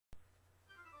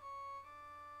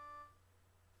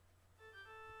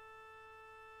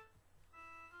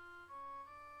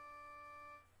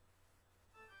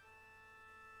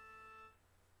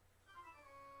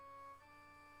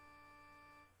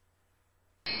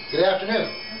Good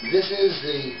afternoon. This is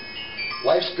the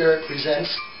Life Spirit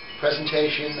Presents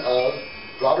presentation of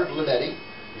Robert Blumetti,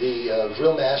 the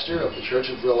Vril Master of the Church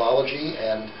of Vrilology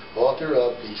and author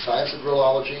of The Science of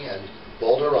Vrilology and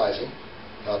Boulder Rising.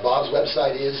 Bob's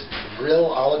website is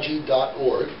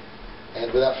Vrilology.org.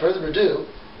 And without further ado,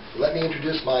 let me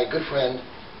introduce my good friend,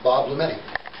 Bob Blumetti.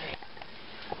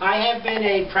 I have been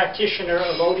a practitioner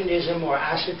of Odinism, or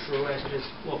Asatru, as it is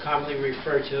more commonly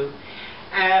referred to,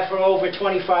 for over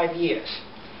 25 years.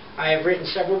 I have written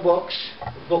several books,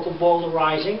 the Book of Boulder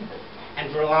Rising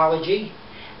and Vrilology,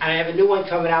 and I have a new one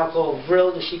coming out called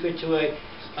Vril, The Secret to a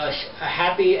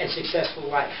Happy and Successful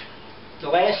Life. The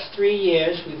last 3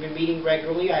 years we've been meeting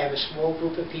regularly. I have a small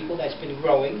group of people that's been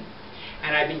growing,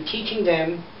 and I've been teaching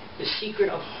them the secret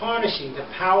of harnessing the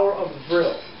power of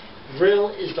Vril.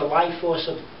 Vril is the life force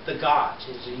of the gods.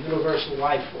 It's a universal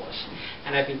life force.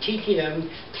 And I've been teaching them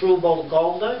through both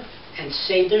Golda and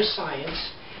Seder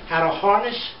science how to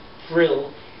harness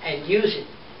Vril and use it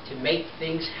to make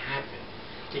things happen,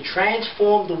 to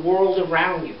transform the world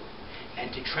around you,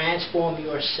 and to transform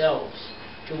yourselves,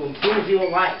 to improve your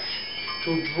life,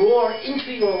 to draw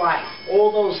into your life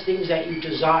all those things that you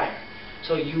desire,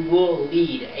 so you will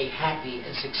lead a happy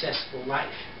and successful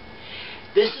life.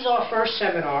 This is our first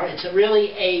seminar. It's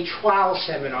really a trial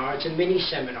seminar. It's a mini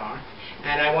seminar,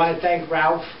 and I want to thank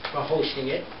Ralph for hosting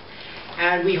it.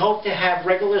 And we hope to have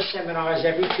regular seminars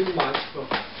every 2 months, for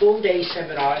full-day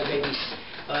seminars, maybe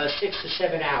 6 to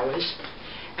 7 hours.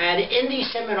 And in these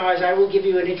seminars, I will give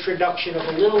you an introduction of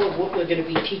a little of what we're going to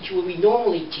be teaching, what we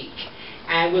normally teach.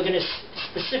 And we're going to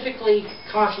specifically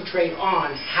concentrate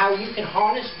on how you can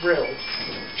harness Vril,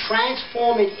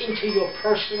 transform it into your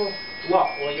personal luck,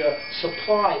 or your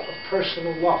supply of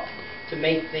personal luck, to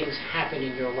make things happen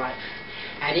in your life.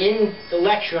 And in the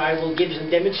lecture, I will give some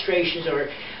demonstrations or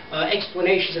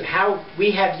explanations of how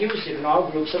we have used it in our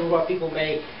group. Some of our people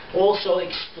may also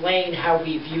explain how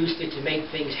we've used it to make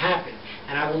things happen.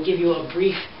 And I will give you a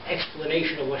brief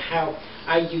explanation of how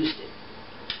I used it.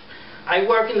 I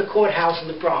work in the courthouse in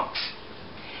the Bronx.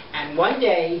 And one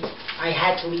day, I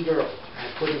had to leave early.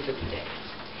 I put in for the day.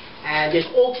 And there's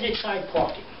alternate side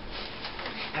parking.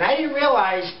 And I didn't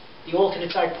realize the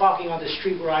alternate side parking on the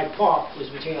street where I parked was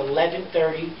between 11:30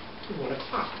 to 1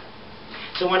 o'clock.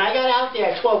 So when I got out there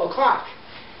at 12 o'clock,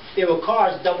 there were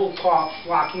cars double parked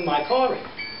blocking my car in.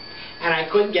 And I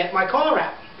couldn't get my car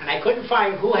out. And I couldn't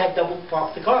find who had double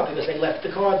parked the car, because they left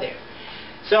the car there.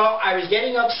 So I was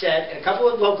getting upset, and a couple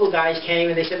of local guys came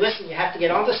and they said, listen, you have to get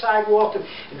on the sidewalk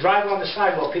and drive on the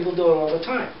sidewalk. People do it all the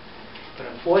time. But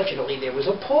unfortunately, there was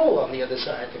a pole on the other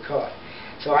side of the car.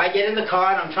 So I get in the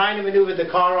car, and I'm trying to maneuver the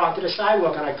car onto the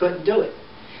sidewalk, and I couldn't do it.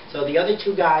 So the other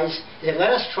two guys said,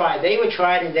 let us try. They were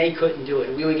trying, and they couldn't do it.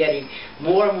 And we were getting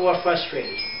more and more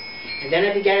frustrated. And then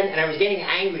I was getting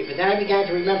angry, but then I began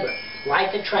to remember,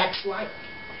 like attracts like.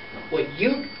 What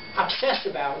you obsess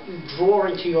about, you draw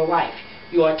into your life.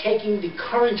 You are taking the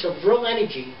currents of Vril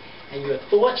energy, and your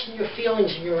thoughts and your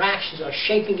feelings and your actions are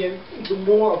shaping it into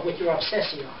more of what you're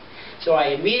obsessing on. So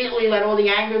I immediately let all the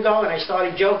anger go, and I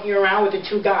started joking around with the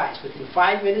two guys. Within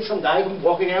 5 minutes, some guy was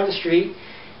walking down the street.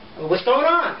 What's going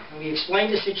on? And we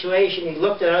explained the situation. He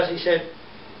looked at us and he said,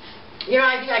 you know,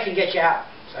 I think I can get you out.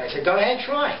 So I said, go ahead,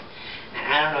 try. And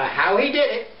I don't know how he did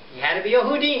it. He had to be a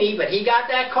Houdini, but he got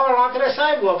that car onto the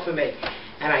sidewalk for me.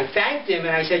 And I thanked him,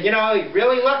 and I said, you know, you're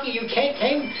really lucky you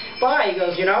came by. He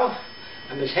goes, you know,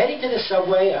 I was heading to the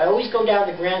subway. I always go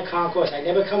down the Grand Concourse. I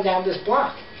never come down this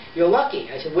block. You're lucky.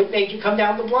 I said, what made you come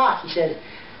down the block? He said,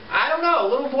 I don't know. A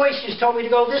little voice just told me to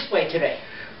go this way today.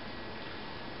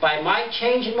 By my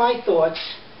changing my thoughts,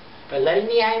 by letting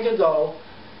the anger go,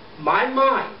 my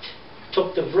mind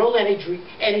took the Vril energy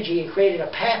and created a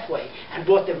pathway and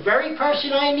brought the very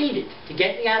person I needed to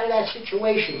get me out of that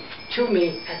situation to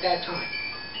me at that time.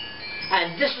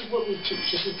 And this is what we teach.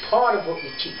 This is part of what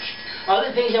we teach.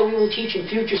 Other things that we will teach in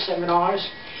future seminars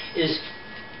is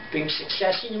bring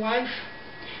success in your life,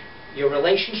 your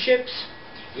relationships,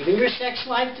 even your sex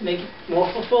life, to make it more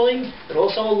fulfilling, but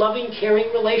also a loving, caring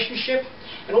relationship,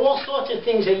 and all sorts of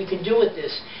things that you can do with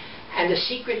this. And the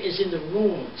secret is in the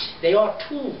runes. They are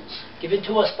tools given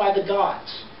to us by the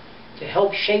gods to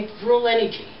help shape Vril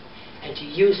energy and to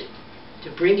use it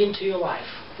to bring into your life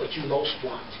what you most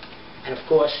want. And of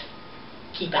course,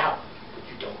 keep out what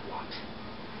you don't want.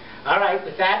 All right,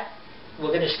 with that, we're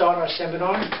going to start our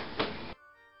seminar.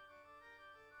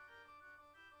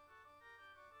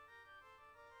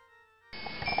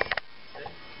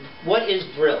 What is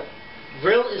Vril?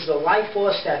 Vril is the life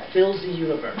force that fills the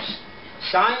universe.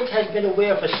 Science has been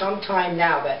aware for some time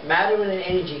now that matter and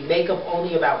energy make up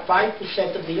only about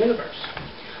 5% of the universe.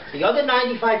 The other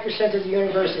 95% of the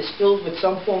universe is filled with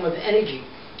some form of energy,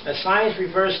 that science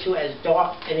refers to as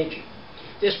dark energy.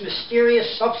 This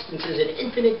mysterious substance is an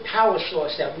infinite power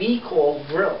source that we call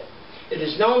Vril. It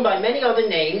is known by many other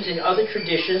names in other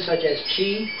traditions such as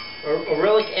Chi, or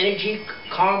Aurelic energy,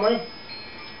 Karma,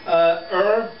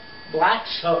 Black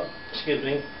Sun,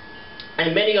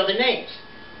 and many other names.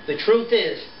 The truth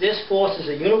is, this force is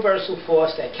a universal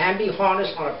force that can be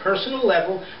harnessed on a personal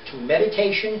level through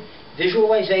meditation,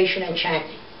 visualization, and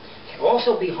chanting. It can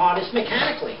also be harnessed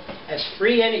mechanically as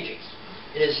free energy.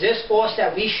 It is this force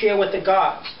that we share with the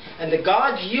gods, and the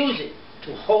gods use it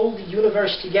to hold the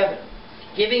universe together,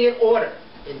 giving it order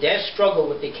in their struggle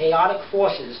with the chaotic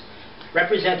forces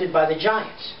represented by the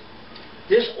giants.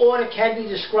 This order can be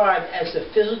described as the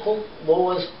physical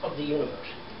laws of the universe.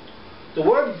 The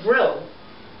word Vril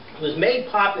was made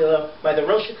popular by the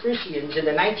Rosicrucians in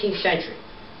the 19th century.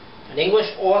 An English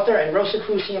author and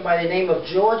Rosicrucian by the name of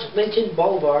George Linton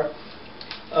Bolivar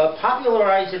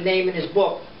popularized the name in his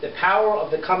book, The Power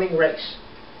of the Coming Race.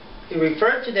 He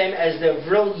referred to them as the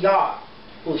Vrilology,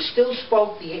 who still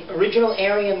spoke the original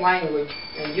Aryan language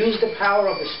and used the power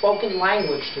of the spoken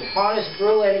language to harness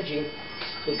Vril energy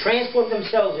to transform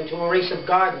themselves into a race of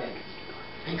godmen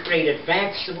and create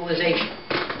advanced civilization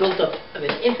built up of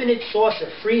an infinite source of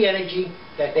free energy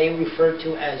that they referred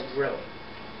to as Vril.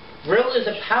 Vril is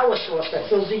a power source that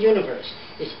fills the universe.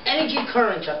 Its energy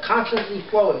currents are constantly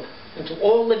flowing into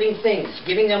all living things,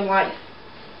 giving them life.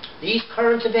 These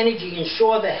currents of energy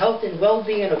ensure the health and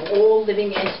well-being of all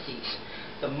living entities.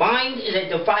 The mind is a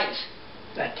device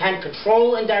that can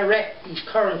control and direct these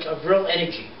currents of Vril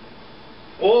energy.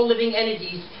 All living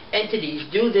entities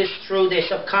do this through their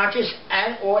subconscious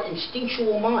and or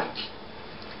instinctual minds.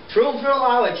 Through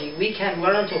Vrilology, we can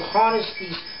learn to harness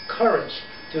these currents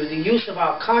through the use of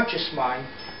our conscious mind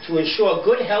to ensure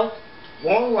good health,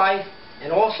 long life,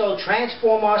 and also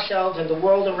transform ourselves and the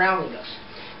world around us,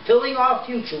 filling our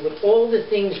future with all the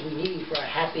things we need for a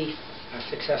happy and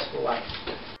successful life.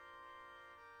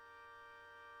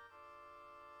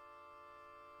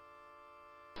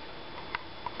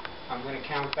 I'm going to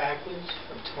count backwards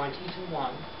from 20 to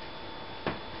 1.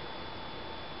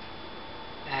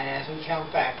 And as we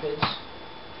count backwards,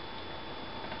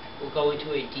 we'll go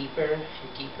into a deeper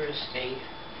and deeper state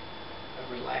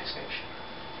of relaxation.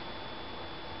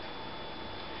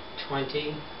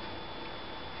 20.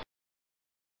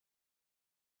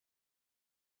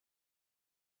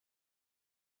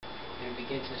 And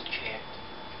begin to chant.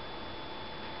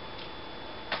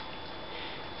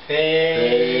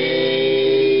 Vril.